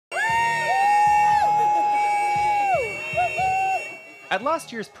At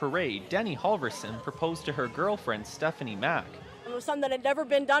last year's parade, Denny Halverson proposed to her girlfriend Stephanie Mack. It was something that had never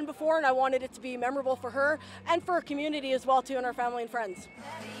been done before, and I wanted it to be memorable for her and for her community as well, too, and our family and friends.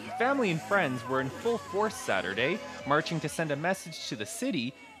 Family and friends were in full force Saturday, marching to send a message to the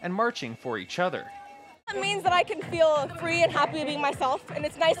city and marching for each other. It means that I can feel free and happy being myself, and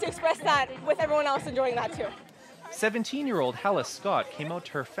it's nice to express that with everyone else enjoying that too. 17-year-old Hella Scott came out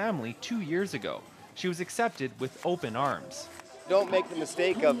to her family 2 years ago. She was accepted with open arms. Don't make the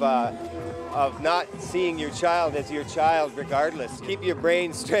mistake of not seeing your child as your child regardless. Keep your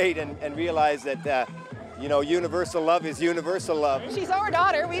brain straight and realize that, universal love is universal love. She's our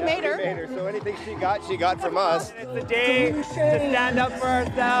daughter, we made her. So anything she got from us. It's a day to stand up for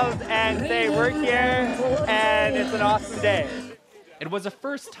ourselves and say we're here, and it's an awesome day. It was a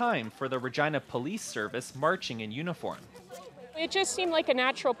first time for the Regina Police Service marching in uniform. It just seemed like a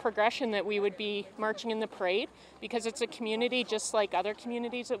natural progression that we would be marching in the parade because it's a community just like other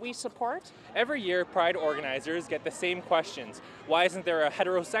communities that we support. Every year, Pride organizers get the same questions. Why isn't there a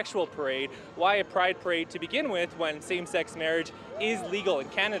heterosexual parade? Why a Pride parade to begin with when same-sex marriage is legal in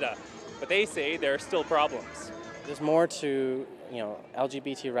Canada? But they say there are still problems. There's more to,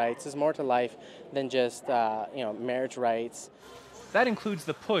 LGBT rights. There's more to life than just, marriage rights. That includes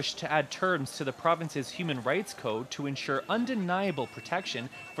the push to add terms to the province's Human Rights Code to ensure undeniable protection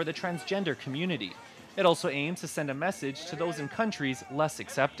for the transgender community. It also aims to send a message to those in countries less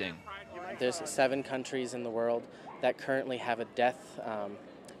accepting. There's 7 countries in the world that currently have a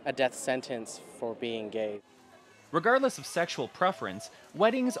death sentence for being gay. Regardless of sexual preference,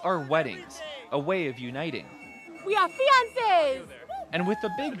 weddings are weddings, a way of uniting. We are fiancés! And with the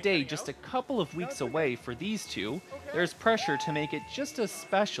big day just a couple of weeks away for these two, there's pressure to make it just as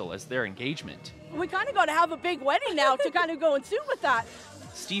special as their engagement. We kind of got to have a big wedding now to kind of go and suit with that.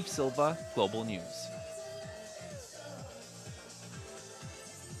 Steve Silva, Global News.